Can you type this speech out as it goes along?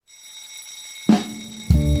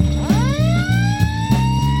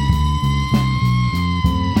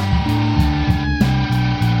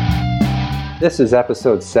This is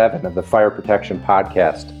episode 7 of the Fire Protection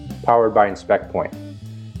Podcast, powered by InspectPoint.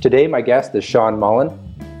 Today, my guest is Sean Mullen.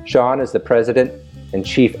 Sean is the President and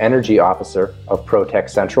Chief Energy Officer of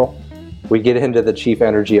Protect Central. We get into the Chief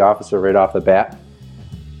Energy Officer right off the bat.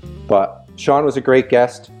 But Sean was a great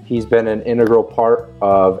guest. He's been an integral part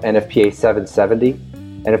of NFPA 770.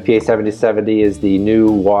 NFPA 770 is the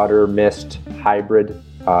new water mist hybrid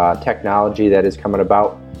technology that is coming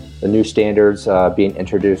about. The new standards being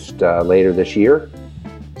introduced later this year.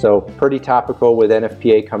 So pretty topical with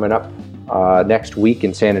NFPA coming up next week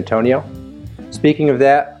in San Antonio. Speaking of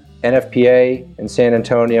that, NFPA in San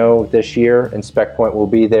Antonio this year, InspectPoint will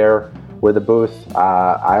be there with a booth.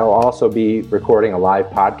 I'll also be recording a live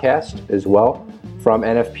podcast as well from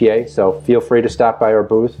NFPA, so feel free to stop by our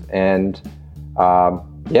booth and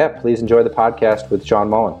please enjoy the podcast with Sean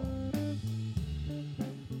Mullen.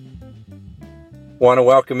 Want to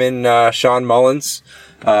welcome in Sean Mullins.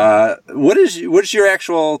 What is your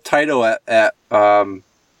actual title at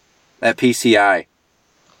PCI?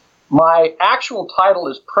 My actual title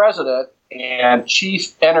is President and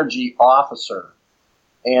Chief Energy Officer.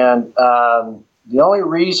 And the only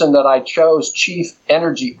reason that I chose Chief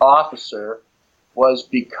Energy Officer was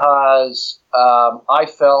because I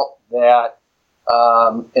felt that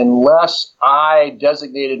unless I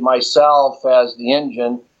designated myself as the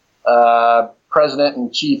engine, President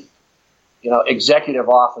and Chief, Executive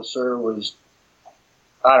Officer was,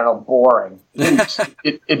 boring.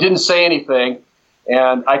 It didn't say anything.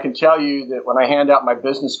 And I can tell you that when I hand out my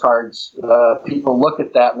business cards, people look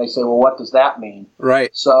at that and they say, well, what does that mean?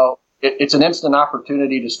 Right. So it's an instant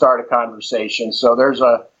opportunity to start a conversation. So there's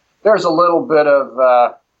a little bit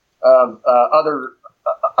of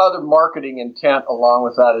other marketing intent along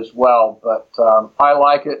with that as well. But I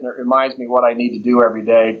like it, and it reminds me what I need to do every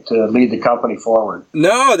day to lead the company forward.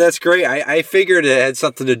 No, that's great. I figured it had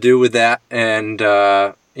something to do with that. And,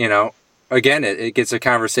 again, it gets a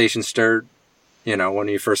conversation stirred, when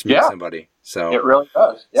you first meet somebody. So it really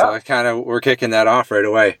does. Yeah. So we're kicking that off right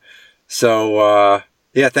away. So,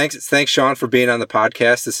 thanks, Sean, for being on the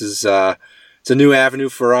podcast. This is it's a new avenue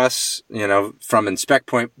for us, from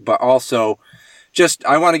InspectPoint, but also just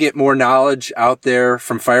I want to get more knowledge out there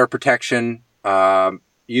from fire protection.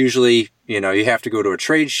 Usually, you have to go to a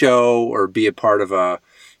trade show or be a part of a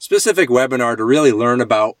specific webinar to really learn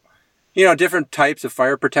about, different types of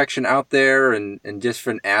fire protection out there and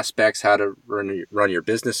different aspects, how to run your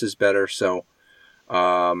businesses better. So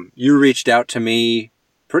you reached out to me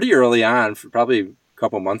pretty early on, probably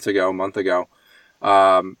a month ago.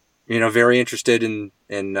 Very interested in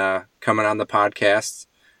coming on the podcast.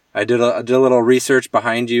 I did a little research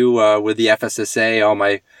behind you with the FSSA,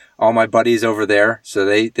 all my buddies over there. So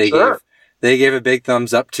they gave a big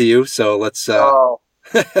thumbs up to you. So let's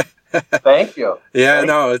thank you. Yeah,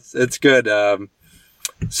 no, it's good. Today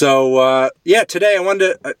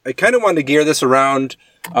I kind of wanted to gear this around,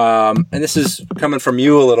 and this is coming from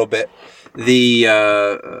you a little bit.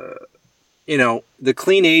 The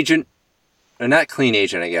clean agent, or not clean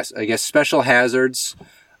agent, I guess special hazards.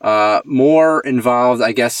 More involved,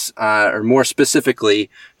 or more specifically,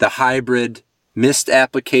 the hybrid mist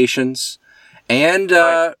applications, and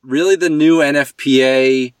really the new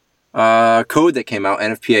NFPA code that came out.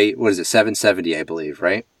 NFPA, 770, I believe,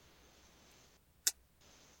 right?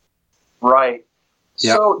 Right.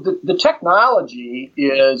 Yep. So the technology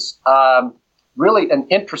is really an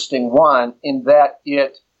interesting one in that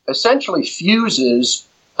it essentially fuses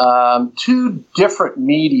two different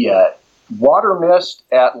media. Water mist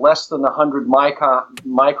at less than 100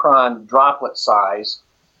 micron droplet size,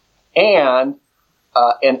 and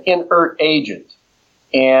an inert agent.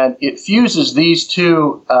 And it fuses these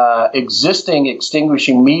two existing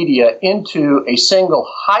extinguishing media into a single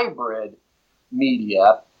hybrid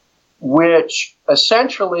media, which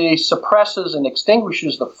essentially suppresses and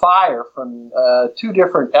extinguishes the fire from two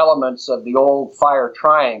different elements of the old fire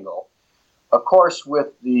triangle. Of course,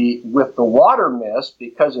 with the water mist,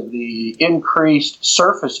 because of the increased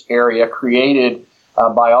surface area created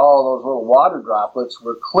by all those little water droplets,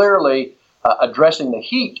 we're clearly addressing the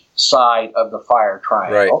heat side of the fire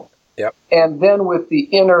triangle. Right. Yep. And then with the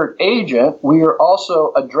inert agent, we are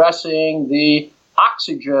also addressing the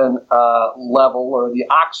oxygen level or the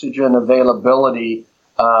oxygen availability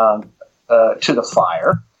to the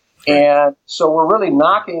fire. And so we're really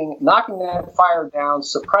knocking that fire down,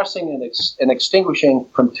 suppressing and extinguishing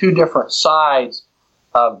from two different sides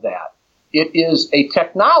of that. It is a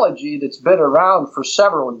technology that's been around for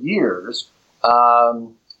several years.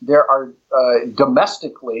 There are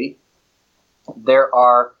domestically, there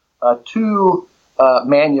are two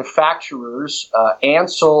manufacturers.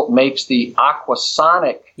 Ansell makes the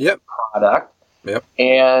Aquasonic product,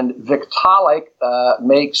 and Victaulic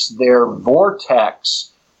makes their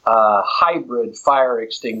Vortex hybrid fire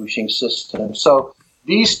extinguishing system. So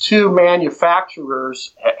these two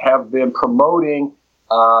manufacturers have been promoting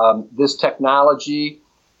this technology,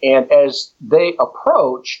 and as they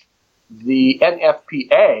approached the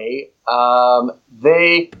NFPA,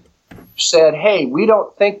 they said, hey, we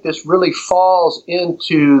don't think this really falls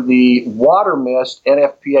into the water mist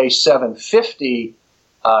NFPA 750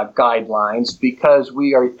 guidelines because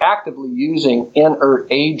we are actively using inert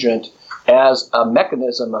agent as a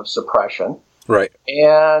mechanism of suppression. Right.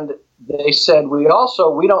 And they said we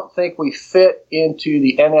don't think we fit into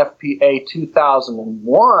the NFPA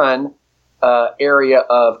 2001 area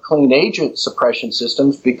of clean agent suppression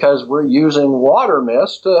systems because we're using water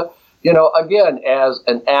mist, again, as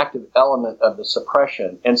an active element of the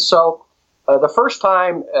suppression. And so the first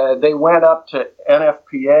time they went up to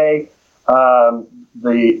NFPA,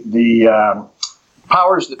 the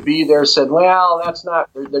powers that be there said, well, that's not,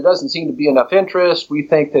 there doesn't seem to be enough interest. We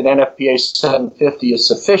think that NFPA 750 is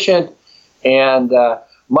sufficient. And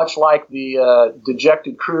much like the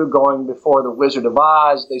dejected crew going before the Wizard of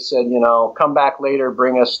Oz, they said, come back later,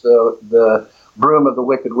 bring us the broom of the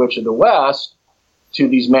Wicked Witch of the West to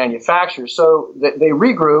these manufacturers. So they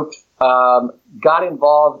regrouped, got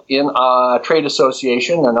involved in a trade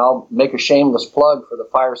association, and I'll make a shameless plug for the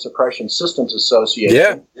Fire Suppression Systems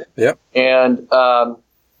Association. Yeah. And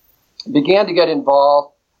began to get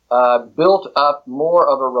involved, built up more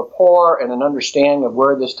of a rapport and an understanding of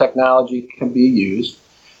where this technology can be used.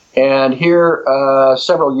 And here,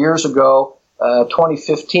 several years ago,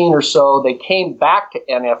 2015 or so, they came back to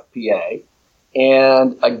NFPA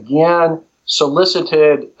and again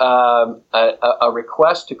solicited a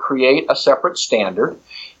request to create a separate standard.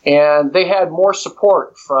 And they had more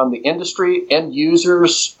support from the industry, end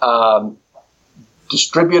users,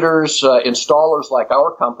 distributors, installers like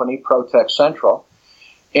our company, ProTech Central.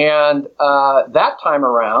 And that time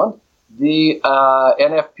around, the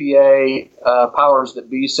NFPA powers that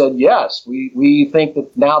be said, yes, we think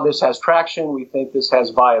that now this has traction, we think this has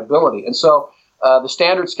viability. And so the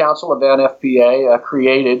Standards Council of NFPA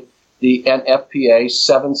created the NFPA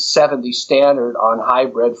 770 standard on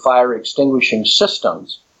hybrid fire extinguishing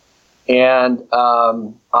systems. And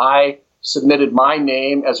I submitted my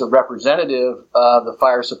name as a representative of the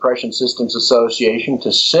Fire Suppression Systems Association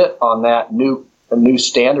to sit on that new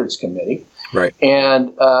standards committee. Right.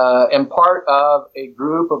 And am part of a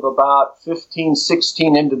group of about 15,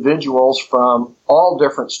 16 individuals from all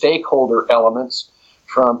different stakeholder elements,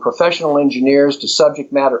 from professional engineers to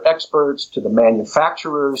subject matter experts to the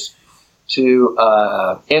manufacturers to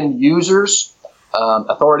end users,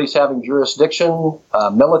 authorities having jurisdiction,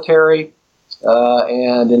 military,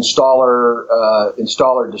 and installer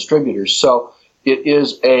distributors. So it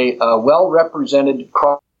is a well-represented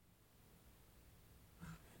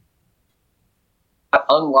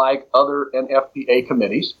unlike other NFPA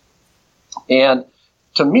committees. And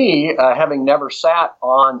to me, having never sat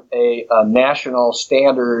on a national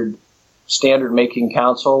standard making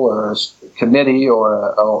council or a committee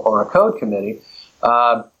or a code committee,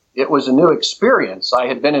 it was a new experience. I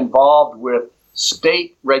had been involved with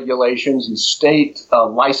state regulations and state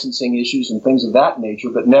licensing issues and things of that nature,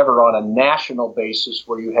 but never on a national basis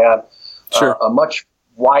where you have a much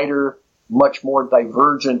wider, much more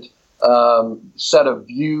divergent set of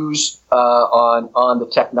views on the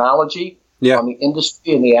technology, on the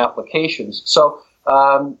industry and the applications. So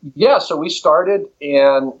so we started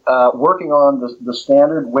working on the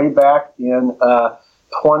standard way back in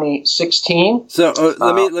 2016. So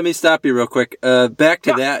let me stop you real quick. Back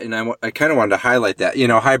to that, and I kind of wanted to highlight that.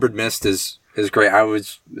 Hybrid mist is great. I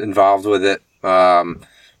was involved with it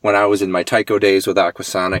when I was in my Tyco days with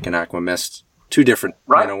Aquasonic and Aquamist. Two different,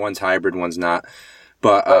 one's hybrid, one's not.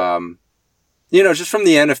 But, just from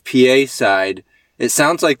the NFPA side, it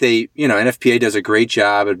sounds like NFPA does a great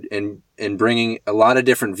job in bringing a lot of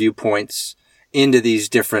different viewpoints into these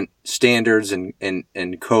different standards and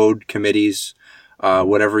code committees,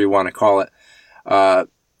 whatever you want to call it.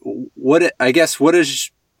 What has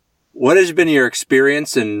been your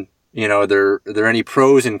experience, and are there any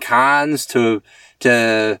pros and cons to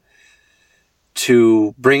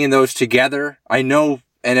bringing those together? I know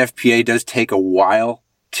NFPA does take a while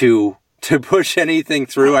to push anything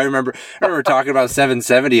through. I remember talking about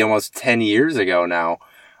 770 almost 10 years ago now,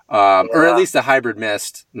 or at least the hybrid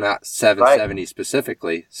mist, not 770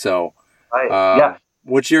 specifically. So, what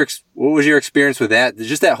was your experience with that?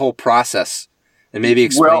 Just that whole process And maybe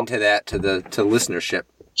explain to listenership.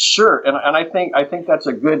 Sure, and I think that's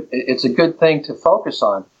a good thing to focus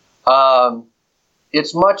on.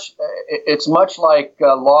 It's much like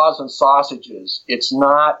laws and sausages. It's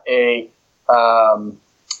not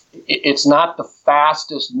the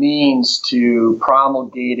fastest means to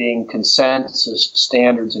promulgating consensus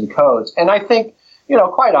standards and codes. And I think,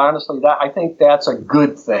 quite honestly, I think that's a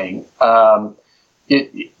good thing. Much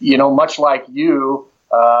like you,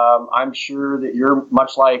 I'm sure that you're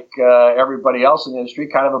much like everybody else in the industry,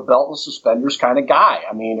 kind of a belt and suspenders kind of guy.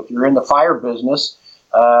 I mean, if you're in the fire business,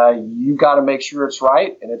 you got to make sure it's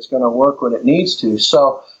right and it's going to work when it needs to.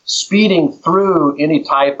 So speeding through any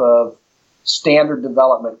type of standard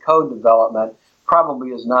development, code development, probably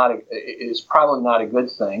probably not a good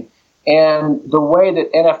thing. And the way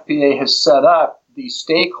that NFPA has set up these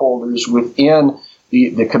stakeholders within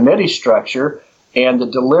the committee structure and the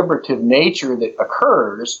deliberative nature that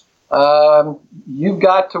occurs, you've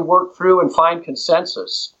got to work through and find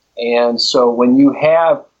consensus. And so when you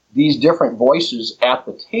have these different voices at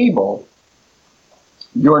the table,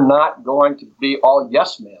 you're not going to be all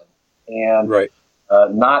yes men. And right.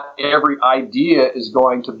 Not every idea is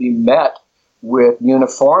going to be met with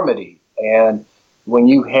uniformity. And when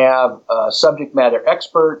you have subject matter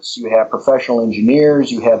experts, you have professional engineers,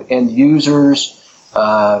 you have end users,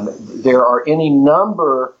 there are any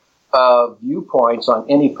number of viewpoints on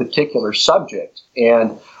any particular subject.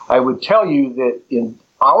 And I would tell you that in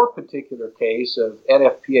our particular case of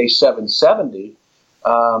NFPA 770,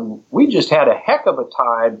 we just had a heck of a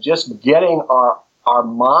time just getting our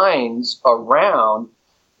minds around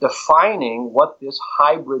defining what this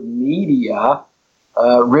hybrid media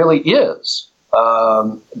really is,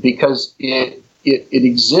 because it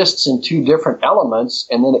exists in two different elements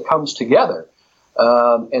and then it comes together.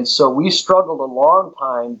 And so we struggled a long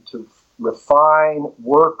time to refine,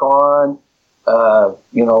 work on,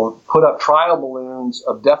 put up trial balloons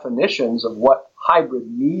of definitions of what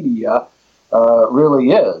hybrid media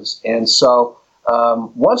really is. And so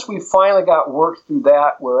once we finally got worked through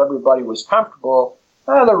that where everybody was comfortable,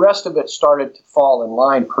 the rest of it started to fall in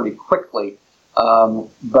line pretty quickly.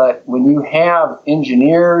 But when you have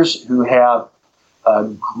engineers who have a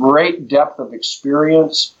great depth of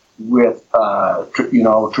experience with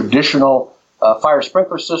traditional fire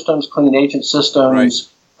sprinkler systems, clean agent systems, right.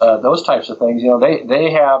 Those types of things,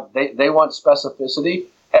 they want specificity,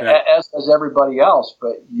 yeah. As does everybody else.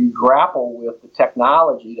 But you grapple with the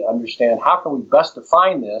technology to understand how can we best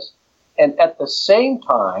define this, and at the same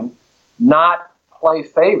time not play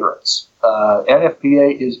favorites.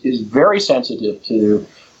 NFPA is very sensitive to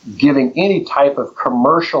giving any type of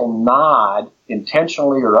commercial nod,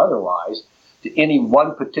 intentionally or otherwise, to any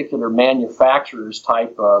one particular manufacturer's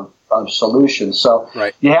type of solution. So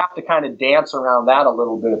right. You have to kind of dance around that a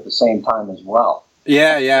little bit at the same time as well.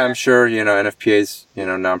 Yeah, I'm sure, NFPA's,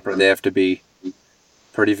 they have to be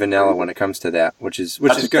pretty vanilla when it comes to that, which is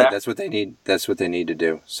good. That's what they need. That's what they need to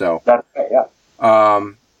do. So that's right, yeah.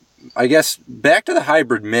 I guess back to the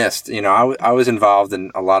hybrid mist, I was involved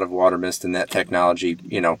in a lot of water mist and that technology,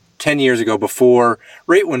 10 years ago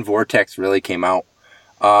right when Vortex really came out.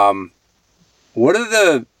 What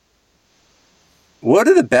are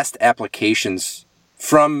the best applications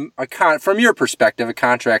from your perspective, a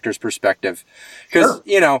contractor's perspective? Because,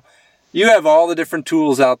 sure. You have all the different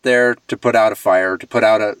tools out there to put out a fire, to put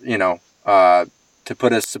out to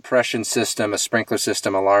put a suppression system, a sprinkler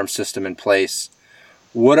system, alarm system in place.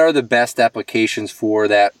 What are the best applications for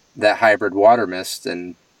that hybrid water mist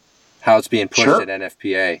and how it's being pushed sure. at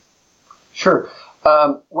NFPA? Sure.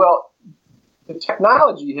 Well, the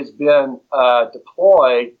technology has been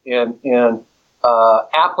deployed in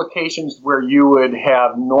applications where you would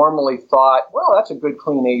have normally thought, well, that's a good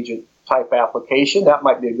clean agent type application. That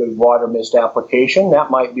might be a good water mist application.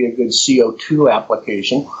 That might be a good CO2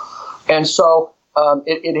 application. And so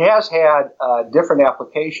it has had different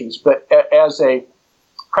applications. But as a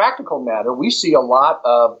practical matter, we see a lot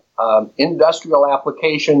of industrial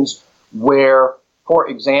applications where, for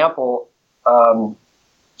example,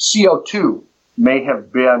 CO2 may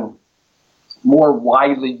have been more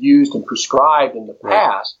widely used and prescribed in the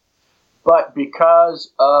past, but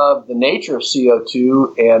because of the nature of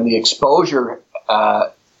CO2 and the exposure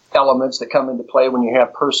elements that come into play when you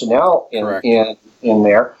have personnel in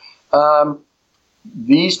there,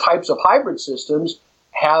 these types of hybrid systems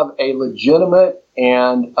have a legitimate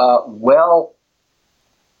and well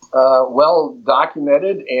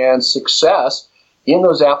documented and success in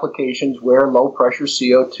those applications where low pressure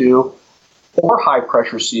CO2 or high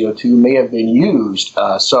pressure CO2 may have been used.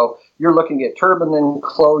 So you're looking at turbine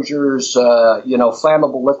enclosures,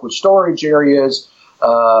 flammable liquid storage areas,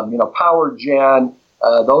 power gen,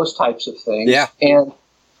 those types of things. Yeah.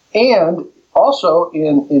 And also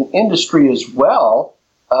in industry as well,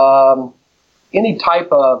 any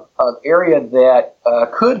type of area that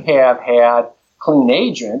could have had clean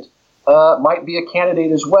agent might be a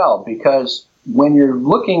candidate as well, because when you're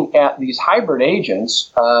looking at these hybrid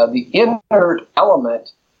agents, the inert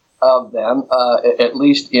element of them, at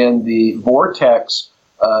least in the Vortex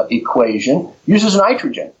equation, uses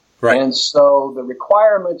nitrogen. Right. And so the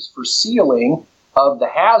requirements for sealing of the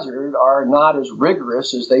hazard are not as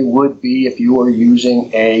rigorous as they would be if you were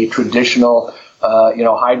using a traditional,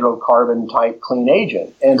 hydrocarbon type clean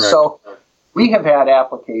agent. And Correct. So we have had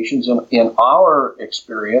applications in our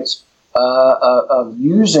experience of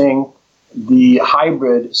using the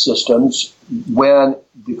hybrid systems when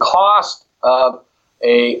the cost of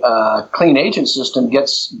a clean agent system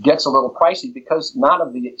gets a little pricey, because not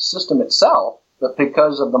of the system itself, but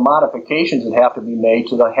because of the modifications that have to be made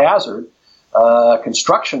to the hazard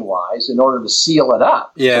construction-wise in order to seal it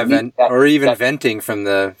up. Yeah, venting from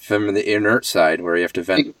the inert side, where you have to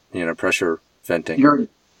vent, pressure venting. You're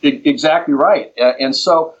exactly right. And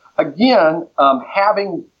so, again,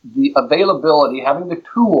 having the availability, having the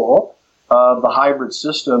tool of the hybrid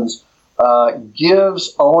systems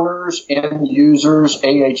gives owners, end users,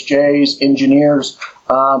 AHJs, engineers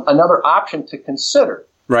another option to consider.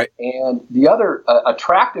 Right. And the other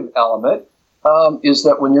attractive element is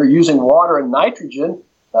that when you're using water and nitrogen,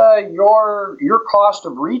 your cost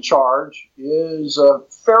of recharge is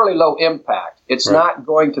fairly low impact. It's Right. not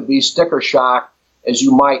going to be sticker shock as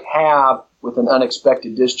you might have with an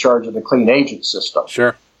unexpected discharge of the clean agent system.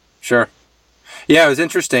 Sure. Yeah, it was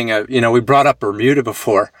interesting. We brought up Bermuda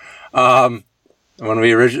before when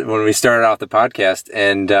we started off the podcast,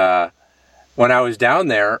 and when I was down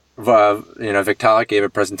there, Victaulic gave a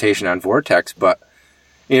presentation on Vortex, but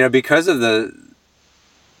because of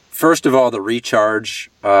first of all, the recharge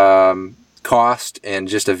cost and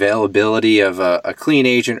just availability of a clean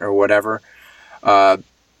agent or whatever,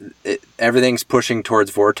 everything's pushing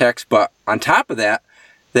towards Vortex. But on top of that,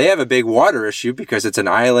 they have a big water issue because it's an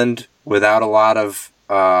island without a lot of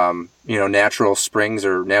natural springs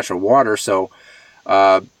or natural water. So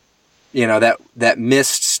that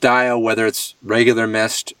mist style, whether it's regular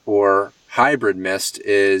mist or hybrid mist,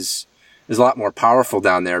 is a lot more powerful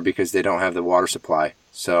down there because they don't have the water supply.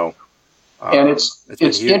 So, and it's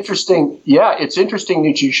interesting. Yeah, it's interesting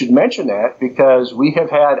that you should mention that, because we have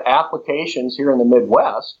had applications here in the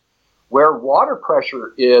Midwest where water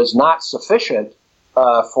pressure is not sufficient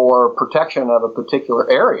for protection of a particular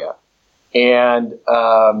area. And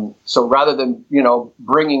so rather than,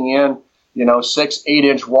 bringing in, 6-8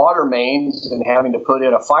 inch water mains and having to put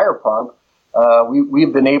in a fire pump,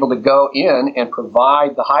 we've been able to go in and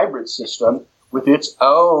provide the hybrid system with its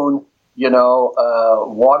own,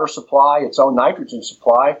 water supply, its own nitrogen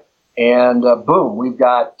supply, and boom, we've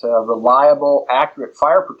got reliable, accurate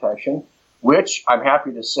fire protection, which I'm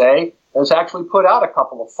happy to say has actually put out a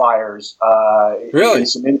couple of fires. Really?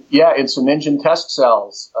 In some engine test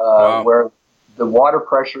cells Wow. where the water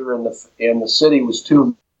pressure in the city was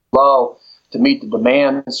too low to meet the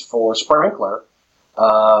demands for sprinkler.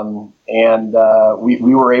 And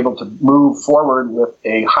we were able to move forward with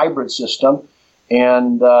a hybrid system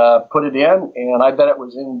and put it in, and I bet it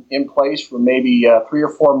was in place for maybe 3 or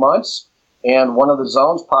 4 months, and one of the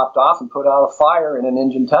zones popped off and put out a fire in an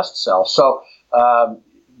engine test cell. So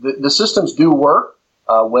the systems do work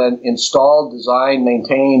when installed, designed,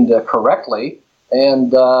 maintained correctly,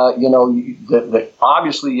 and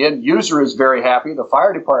obviously the end user is very happy, the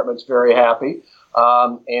fire department's very happy,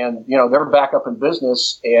 and they're back up in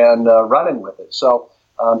business and running with it. So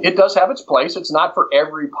it does have its place. It's not for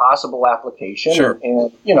every possible application. Sure.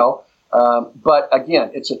 But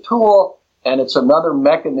again, it's a tool, and it's another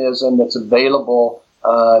mechanism that's available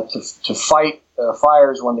to fight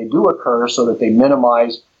fires when they do occur, so that they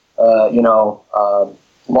minimize,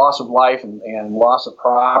 loss of life and loss of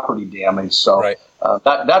property damage. So Right.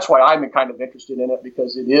 That's why I'm kind of interested in it,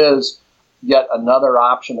 because it is yet another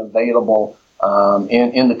option available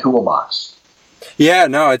in the toolbox. Yeah,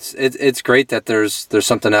 no, it's great that there's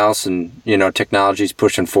something else, and technology's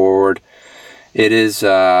pushing forward. It is,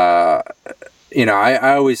 I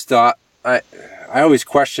always thought, I always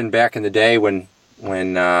questioned back in the day when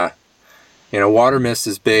water mist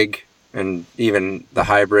is big, and even the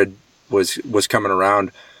hybrid was coming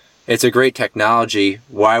around. It's a great technology.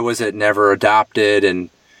 Why was it never adopted? And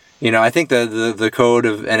I think the code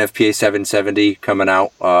of NFPA 770 coming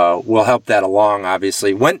out will help that along.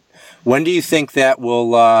 Obviously, when do you think that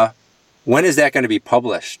will? When is that going to be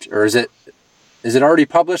published, or is it already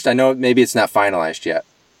published? I know maybe it's not finalized yet.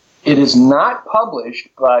 It is not published,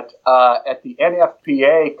 but at the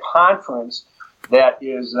NFPA conference that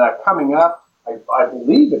is coming up, I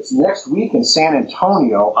believe it's next week in San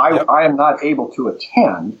Antonio. I am not able to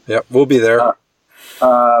attend. Yep, we'll be there.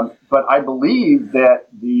 But I believe that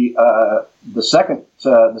the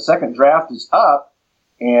second draft is up,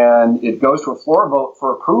 and it goes to a floor vote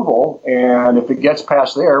for approval. And if it gets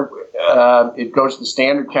passed there, it goes to the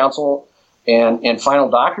Standard Council and final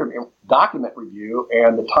document review.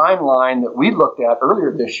 And the timeline that we looked at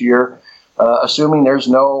earlier this year, assuming there's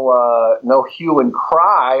no hue and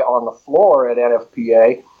cry on the floor at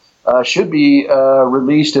NFPA, should be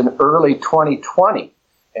released in early 2020.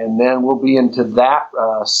 And then we'll be into that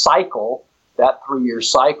cycle, that 3-year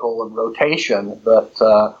cycle of rotation. But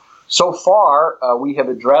so far, we have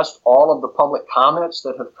addressed all of the public comments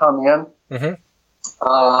that have come in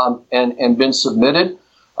and been submitted.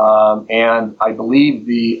 And I believe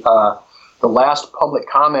the last public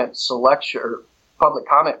comment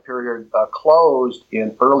period closed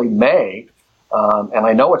in early May. And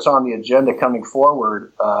I know it's on the agenda coming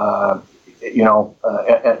forward,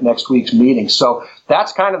 at next week's meeting. So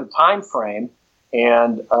that's kind of the time frame.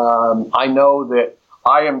 And I know that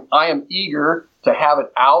I am eager to have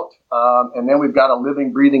it out. And then we've got a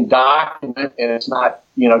living, breathing document, and it's not,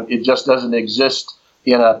 it just doesn't exist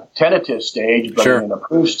in a tentative stage, but in an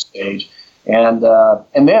approved stage. And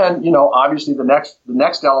then, obviously the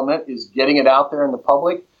next element is getting it out there in the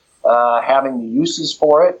public, having the uses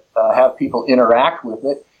for it, have people interact with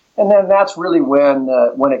it. And then that's really when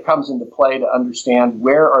it comes into play to understand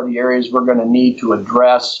where are the areas we're going to need to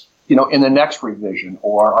address, in the next revision,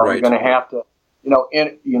 or are we going to have to,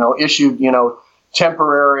 issue,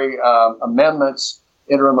 temporary amendments,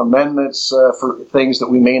 interim amendments for things that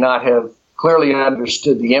we may not have clearly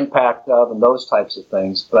understood the impact of, and those types of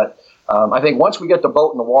things. But I think once we get the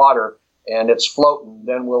boat in the water and it's floating,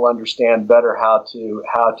 then we'll understand better how to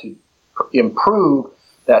improve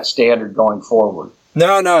that standard going forward.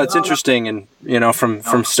 No, it's interesting, and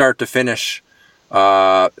from start to finish,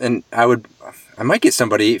 and I might get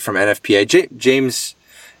somebody from NFPA, James,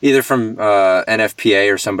 either from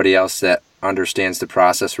NFPA or somebody else that understands the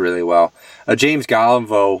process really well. James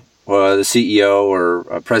Gallivo, the CEO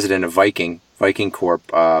or president of Viking Corp.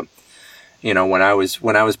 When I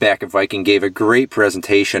was back at Viking, gave a great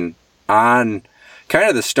presentation on kind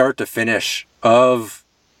of the start to finish of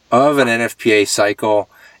an NFPA cycle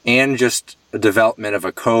and just a development of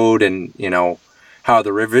a code, and how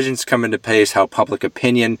the revisions come into place, how public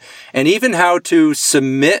opinion, and even how to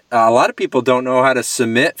submit. A lot of people don't know how to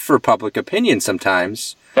submit for public opinion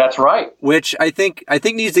sometimes. That's right. Which I think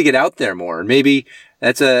needs to get out there more. And maybe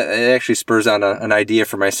it actually spurs on an idea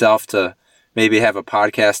for myself to maybe have a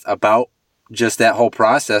podcast about just that whole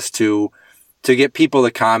process to get people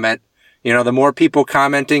to comment. The more people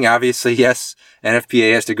commenting, obviously, yes,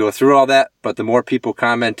 NFPA has to go through all that, but the more people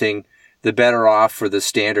commenting, the better off for the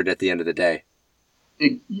standard at the end of the day.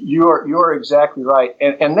 You're exactly right,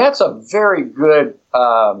 and that's a very good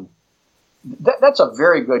that's a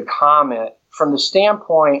very good comment from the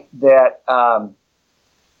standpoint that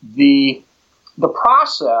the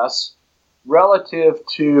process relative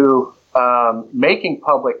to making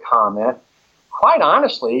public comment, quite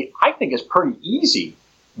honestly, I think is pretty easy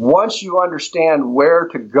once you understand where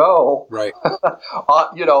to go. Right.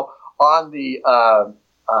 On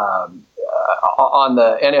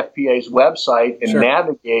the NFPA's website and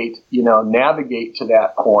navigate to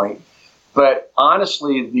that point. But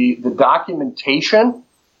honestly, the documentation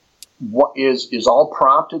is all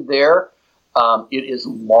prompted there. It is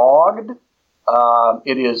logged.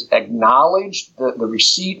 It is acknowledged. The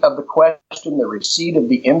receipt of the question, the receipt of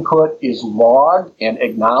the input is logged and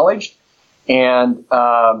acknowledged. And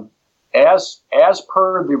as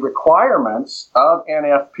per the requirements of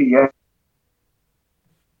NFPA,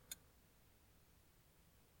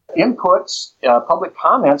 inputs, public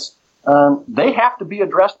comments, they have to be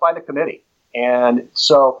addressed by the committee. And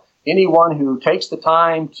so anyone who takes the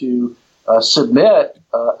time to submit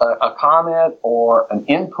a comment or an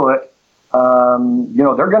input,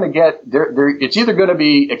 they're going to get, it's either going to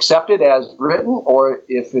be accepted as written, or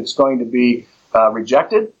if it's going to be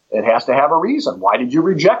rejected, it has to have a reason. Why did you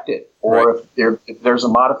reject it? Or if there's a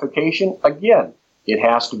modification, again, it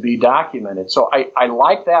has to be documented. So I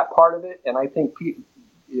like that part of it, and I think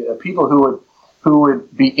people who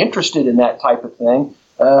would be interested in that type of thing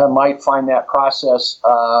might find that process,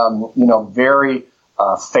 very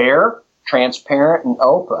fair, transparent, and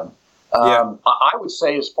open. I would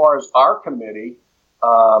say, as far as our committee,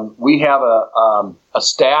 we have a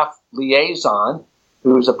staff liaison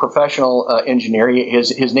who's a professional engineer.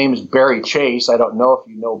 His name is Barry Chase. I don't know if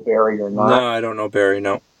you know Barry or not. No, I don't know Barry,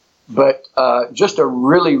 no. but just a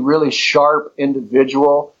really, really sharp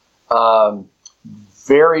individual,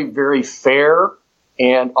 very, very fair,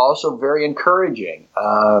 and also very encouraging.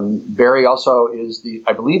 Barry also is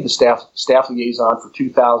I believe, the staff liaison for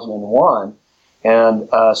 2001, and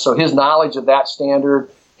so his knowledge of that standard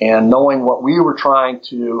and knowing what we were trying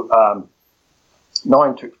to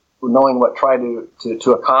try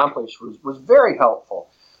to accomplish was very helpful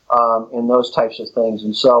in those types of things.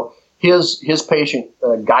 And so his patient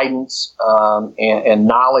guidance and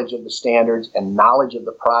knowledge of the standards and knowledge of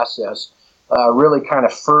the process really kind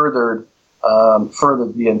of furthered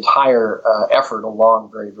the entire effort along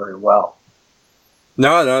very, very well.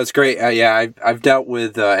 No, it's great. Yeah, I've dealt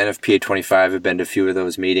with NFPA 25. I've been to a few of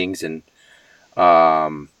those meetings, and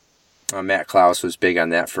Matt Klaus was big on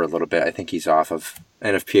that for a little bit. I think he's off of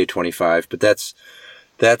NFPA 25, but that's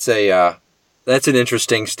an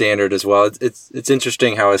interesting standard as well. It's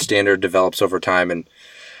interesting how a standard develops over time and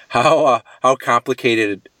how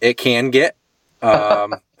complicated it can get.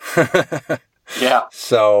 Yeah.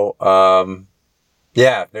 So,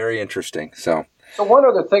 yeah, very interesting. So one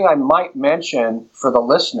other thing I might mention for the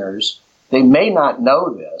listeners, they may not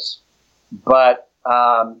know this, but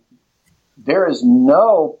there is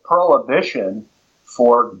no prohibition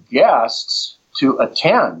for guests to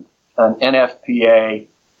attend an NFPA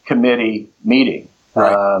committee meeting.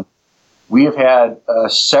 Right. We have had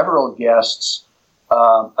several guests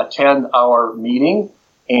attend our meeting,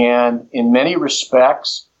 and in many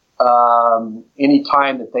respects, any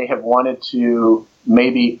time that they have wanted to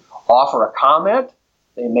maybe offer a comment,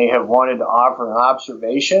 they may have wanted to offer an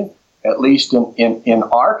observation, at least in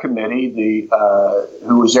our committee,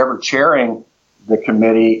 who was ever chairing the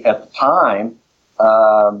committee at the time,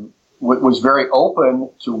 was very open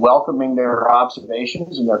to welcoming their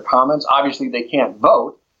observations and their comments. Obviously, they can't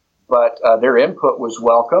vote, but their input was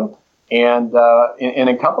welcome. And in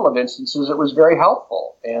a couple of instances, it was very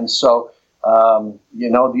helpful. And so,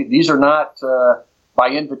 these are not by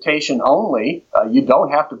invitation only. You don't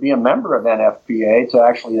have to be a member of NFPA to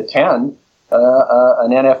actually attend an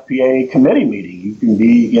NFPA committee meeting. You can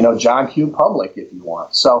be, John Q. Public if you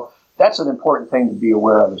want. So that's an important thing to be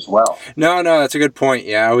aware of as well. No, that's a good point.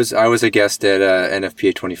 Yeah, I was a guest at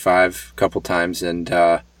NFPA 25 a couple times, and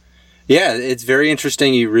yeah, it's very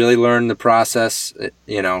interesting. You really learn the process.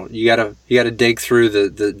 You gotta dig through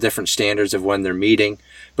the different standards of when they're meeting,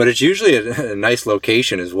 but it's usually a nice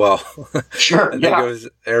location as well. Sure. I think it was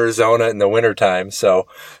Arizona in the wintertime, so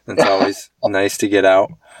it's always nice to get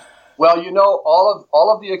out. Well,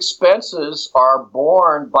 all of the expenses are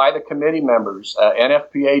borne by the committee members.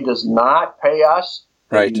 NFPA does not pay us.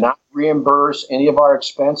 They Right. do not reimburse any of our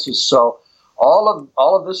expenses. So all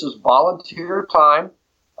of this is volunteer time,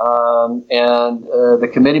 and the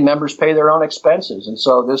committee members pay their own expenses. And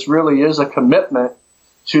so this really is a commitment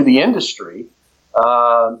to the industry,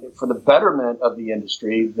 for the betterment of the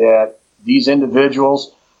industry, that these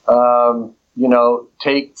individuals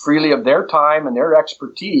take freely of their time and their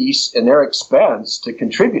expertise and their expense to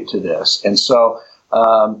contribute to this. And so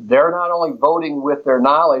they're not only voting with their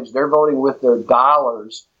knowledge, they're voting with their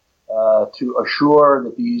dollars to assure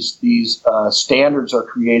that these standards are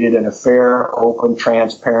created in a fair, open,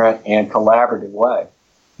 transparent, and collaborative way.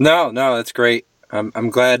 No, that's great. I'm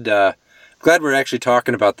glad we're actually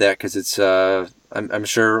talking about that, because it's I'm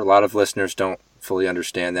sure a lot of listeners don't fully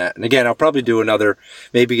understand that. And again, I'll probably do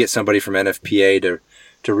maybe get somebody from NFPA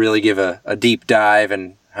to really give a deep dive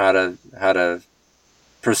and how to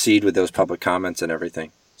proceed with those public comments and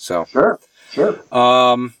everything. So Sure.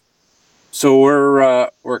 So we're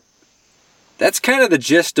that's kind of the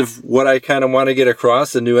gist of what I kind of want to get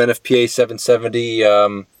across, the new NFPA 770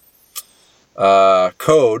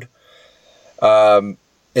 code.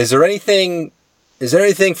 Is there anything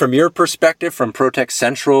from your perspective from ProTech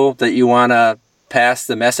Central that you want to pass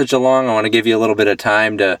the message along? I want to give you a little bit of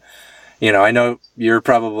time to, I know you're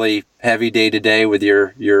probably heavy day to day with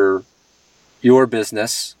your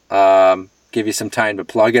business. Give you some time to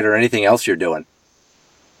plug it, or anything else you're doing.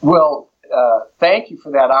 Well, thank you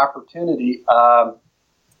for that opportunity.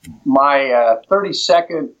 My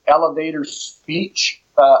 30-second elevator speech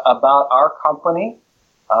about our company.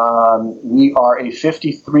 We are a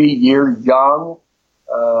 53-year young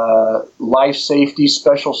life safety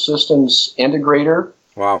special systems integrator.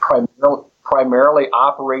 Wow. Primarily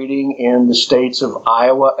operating in the states of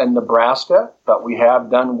Iowa and Nebraska, but we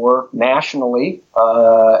have done work nationally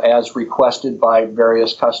as requested by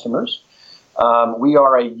various customers. We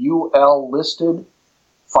are a UL-listed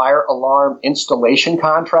fire alarm installation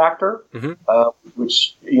contractor,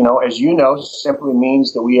 which, as you know, simply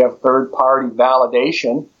means that we have third-party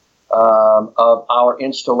validation of our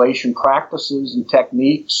installation practices and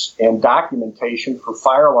techniques and documentation for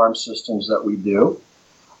fire alarm systems that we do.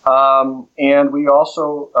 And we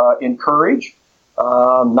also encourage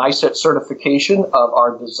NICET certification of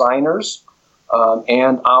our designers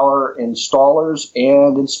and our installers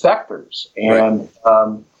and inspectors. And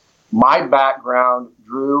my background,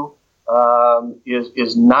 Drew,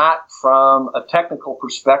 is not from a technical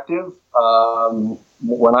perspective.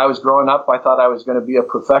 When I was growing up, I thought I was going to be a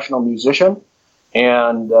professional musician,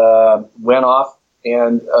 and went off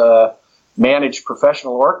and managed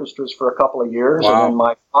professional orchestras for a couple of years. Wow. And then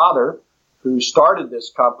my father, who started this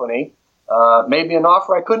company, made me an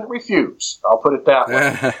offer I couldn't refuse. I'll put it that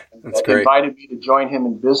way. That's great. Invited me to join him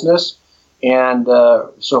in business. And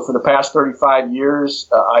so for the past 35 years,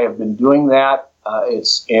 I have been doing that. I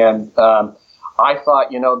thought,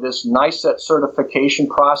 this NICET certification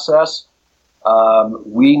process,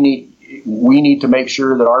 we need to make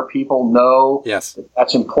sure that our people know that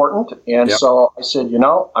that's important. And so I said,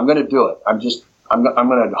 I'm going to do it. I'm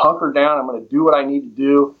going to hunker down. I'm going to do what I need to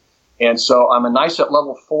do. And so I'm a NICET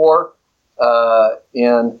level 4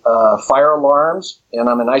 in fire alarms, and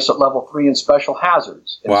I'm a NICET level 3 in special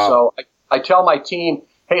hazards. And so I tell my team,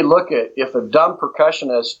 hey, look, if a dumb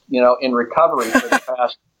percussionist, in recovery for the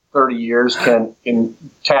past 30 years can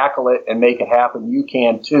tackle it and make it happen, you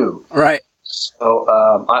can too. Right. So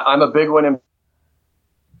I'm a big one.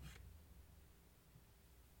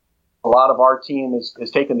 A lot of our team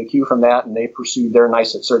has taken the cue from that, and they pursued their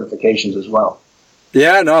NICET certifications as well.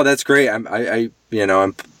 Yeah, no, that's great.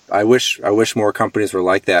 I wish more companies were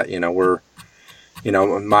like that. We're,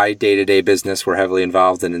 my day-to-day business, we're heavily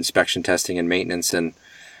involved in inspection, testing, and maintenance, and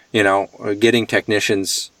getting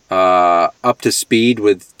technicians up to speed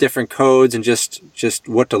with different codes and just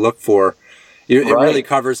what to look for. It really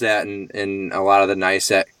covers that in a lot of the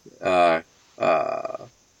NICET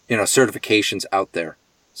certifications out there.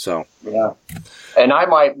 So yeah, and I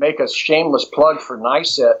might make a shameless plug for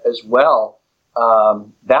NICET as well.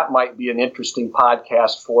 That might be an interesting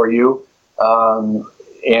podcast for you. And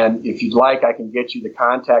if you'd like, I can get you to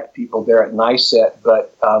contact people there at NICET.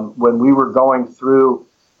 But when we were going through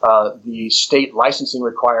the state licensing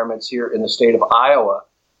requirements here in the state of Iowa,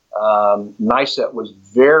 NICET was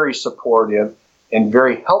very supportive and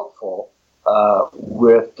very helpful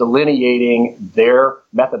with delineating their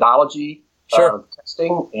methodology of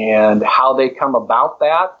testing and how they come about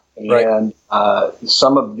that, and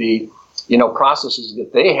some of the processes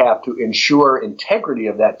that they have to ensure integrity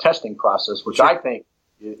of that testing process, which I think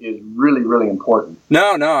is really, really important.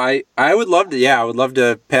 No, I would love to. Yeah, I would love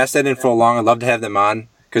to pass that info along. I'd love to have them on,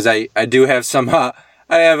 because I do have some. I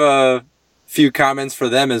have a few comments for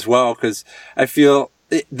them as well, because I feel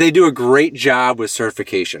they do a great job with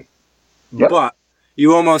certification. But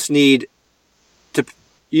you almost need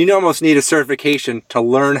a certification to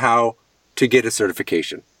learn how to get a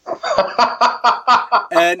certification.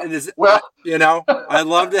 And it is, I'd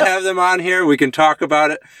love to have them on here. We can talk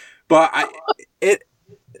about it, but I'm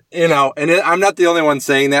not the only one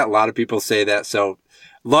saying that. A lot of people say that. So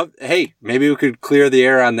hey, maybe we could clear the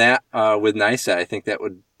air on that, with NICET. I think that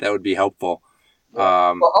would be helpful.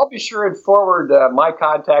 Well, I'll be sure and forward my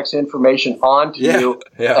contacts information on to you.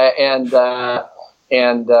 Yeah.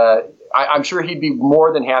 I'm sure he'd be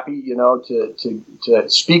more than happy, to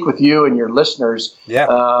speak with you and your listeners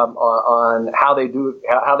on how they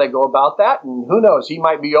go about that. And who knows, he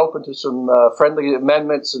might be open to some friendly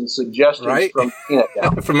amendments and suggestions from Peanut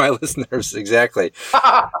Gallery. From my listeners, exactly.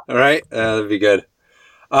 All right, that'd be good.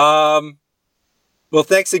 Well,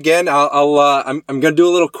 thanks again. I'm going to do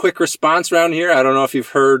a little quick response round here. I don't know if you've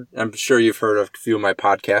heard. I'm sure you've heard of a few of my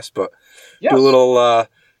podcasts, but do a little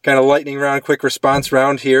kind of lightning round, quick response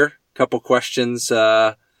round here. Couple questions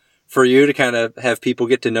for you to kind of have people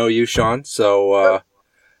get to know you, Sean. So,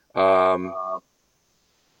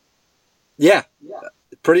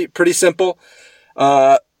 pretty simple.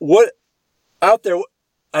 What out there?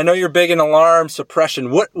 I know you're big in alarm suppression.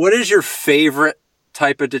 What is your favorite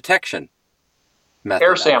type of detection method?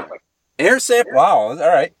 Air sampling. Air sampling. Wow. All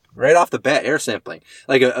right. Right off the bat, air sampling.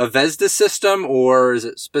 Like a VESDA system, or is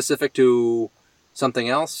it specific to something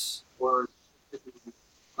else?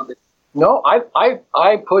 No,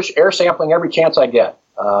 I push air sampling every chance I get.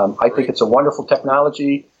 I think it's a wonderful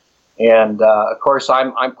technology, and of course,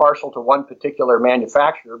 I'm partial to one particular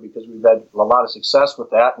manufacturer because we've had a lot of success with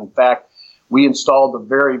that. In fact, we installed the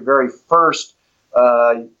very, very first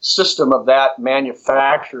system of that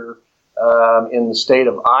manufacturer in the state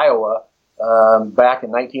of Iowa back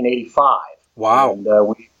in 1985. Wow! And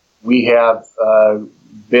we have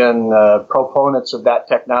been proponents of that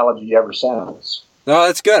technology ever since. No,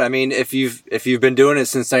 that's good. I mean, if you've been doing it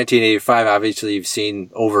since 1985, obviously you've seen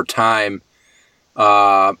over time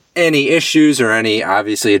any issues or any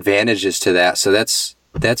obviously advantages to that. So that's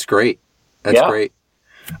great. That's great.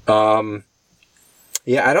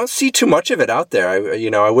 Yeah, I don't see too much of it out there.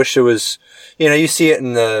 I wish it was. You see it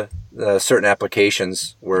in the certain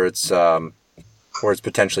applications where it's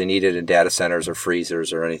potentially needed in data centers or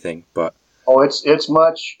freezers or anything, but. Oh, it's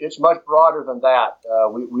much broader than that.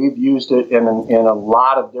 We've used it in a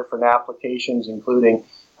lot of different applications, including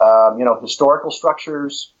historical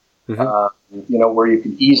structures. Mm-hmm. Where you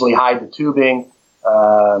can easily hide the tubing.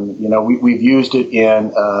 We've used it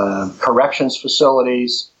in corrections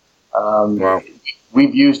facilities. Wow.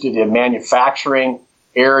 We've used it in manufacturing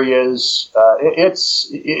areas.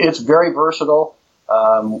 It's very versatile.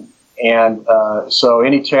 So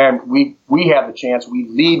anytime we have the chance, we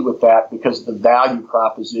lead with that because of the value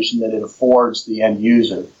proposition that it affords the end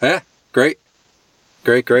user. Yeah, great.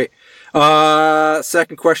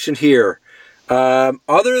 Second question here.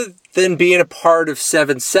 Other than being a part of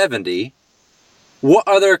 770, what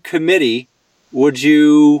other committee would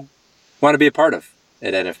you want to be a part of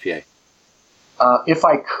at NFPA? If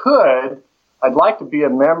I could, I'd like to be a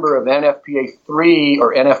member of NFPA 3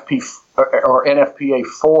 or NFPA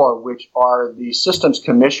 4, which are the systems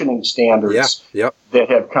commissioning standards that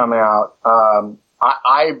have come out.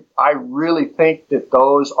 I really think that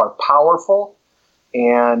those are powerful,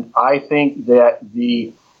 and I think that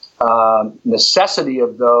the necessity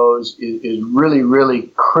of those is really,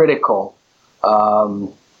 really critical.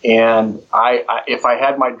 And if I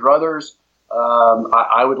had my druthers,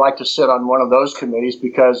 I would like to sit on one of those committees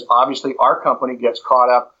because obviously our company gets caught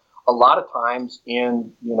up a lot of times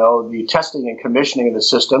in the testing and commissioning of the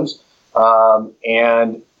systems,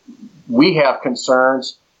 and we have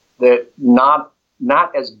concerns that not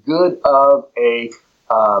as good of a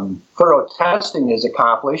thorough testing is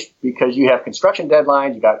accomplished because you have construction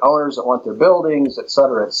deadlines, you got owners that want their buildings, et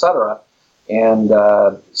cetera, and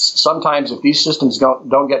sometimes if these systems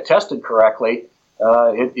don't get tested correctly,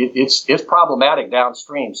 it's problematic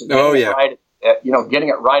downstream. So getting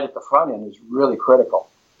it right at the front end is really critical.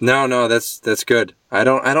 No, that's good. I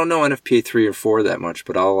don't know NFPA 3 or 4 that much,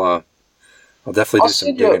 but I'll definitely do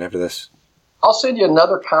some digging after this. I'll send you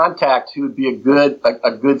another contact who would be a good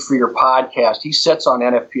for your podcast. He sits on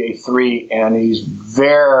NFPA 3, and he's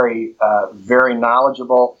very very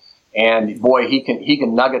knowledgeable. And boy, he can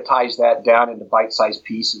nuggetize that down into bite-sized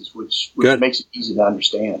pieces, which makes it easy to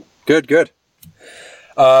understand. Good.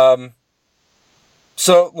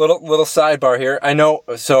 So little sidebar here. I know.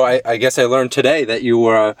 So I guess I learned today that you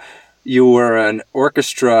were an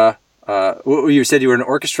orchestra. You said you were an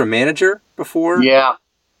orchestra manager before. Yeah.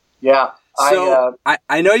 So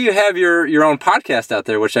I know you have your own podcast out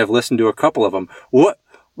there, which I've listened to a couple of them. What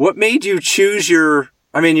made you choose your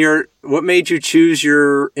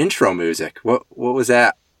intro music? What was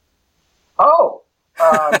that? Oh,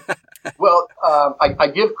 well, I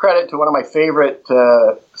give credit to one of my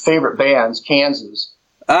favorite bands, Kansas.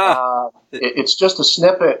 It's just a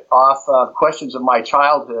snippet off of Questions of My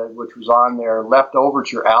Childhood, which was on their Left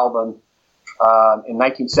Overture album in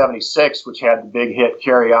 1976, which had the big hit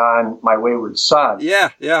 "Carry On, My Wayward Son." Yeah.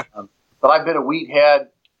 But I've been a Wheathead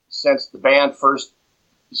since their first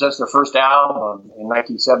album in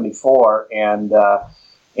 1974, and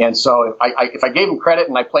so if I gave them credit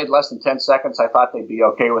and I played less than 10 seconds, I thought they'd be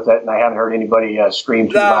okay with it, and I haven't heard anybody scream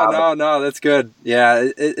too loud. No, that's good. Yeah,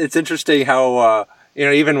 it's interesting how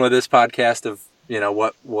even with this podcast of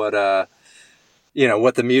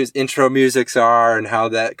what the intro musics are, and how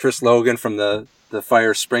that Chris Logan from the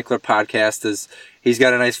Fire Sprinkler podcast he's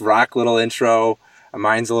got a nice rock little intro.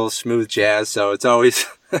 Mine's a little smooth jazz, so it's always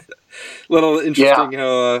a little interesting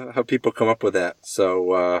how people come up with that.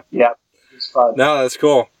 So it's fun. No, that's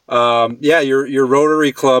cool. Your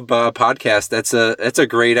Rotary Club podcast. That's a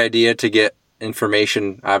great idea to get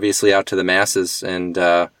information obviously out to the masses, and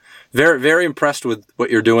very very impressed with what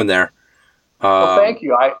you're doing there. Well, thank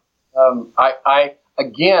you.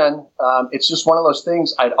 It's just one of those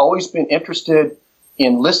things. I'd always been interested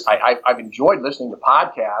in I've enjoyed listening to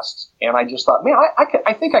podcasts, and I just thought, man,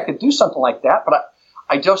 I think I could do something like that, but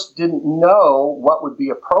I just didn't know what would be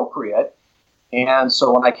appropriate. And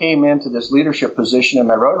so when I came into this leadership position in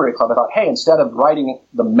my Rotary Club, I thought, hey, instead of writing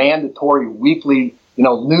the mandatory weekly,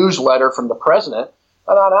 newsletter from the president,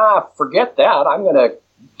 I thought, forget that. I'm going to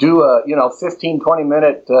do a 15,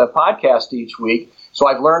 20-minute podcast each week. So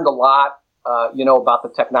I've learned a lot, about the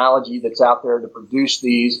technology that's out there to produce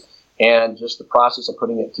these, and just the process of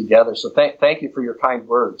putting it together. So thank you for your kind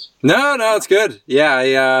words. No, it's good.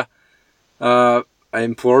 Yeah, I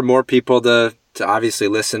implore more people to obviously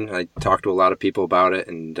listen. I talk to a lot of people about it,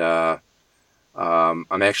 and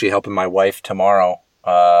I'm actually helping my wife tomorrow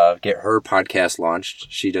get her podcast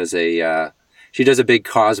launched. She does a big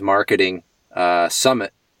cause marketing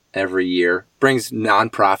summit every year, brings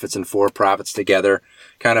nonprofits and for-profits together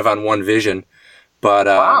kind of on one vision. But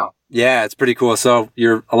wow. Yeah, it's pretty cool. So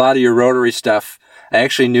a lot of your Rotary stuff, I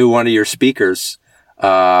actually knew one of your speakers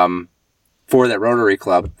for that Rotary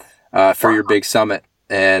Club for your big summit.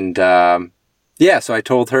 And so I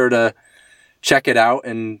told her to check it out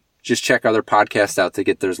and just check other podcasts out to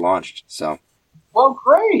get theirs launched. So, well,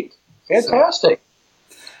 great, fantastic.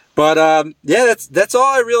 But that's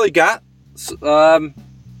all I really got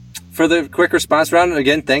for the quick response round. And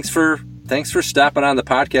again, thanks for stopping on the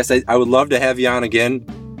podcast. I would love to have you on again.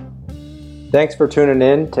 Thanks for tuning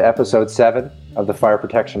in to episode 7 of the Fire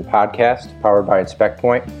Protection Podcast, powered by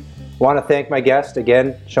InspectPoint. I want to thank my guest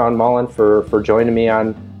again, Sean Mullen, for joining me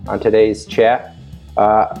on today's chat.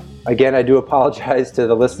 Again, I do apologize to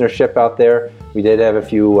the listenership out there. We did have a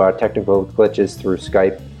few technical glitches through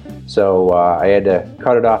Skype, so I had to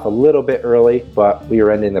cut it off a little bit early, but we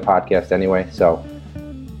were ending the podcast anyway. So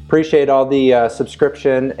appreciate all the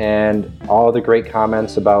subscription and all the great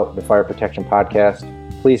comments about the Fire Protection Podcast.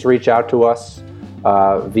 Please reach out to us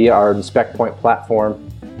via our InspectPoint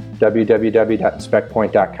platform,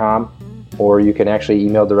 www.inspectpoint.com, or you can actually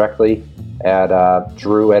email directly at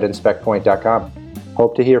drew@inspectpoint.com.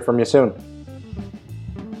 Hope to hear from you soon.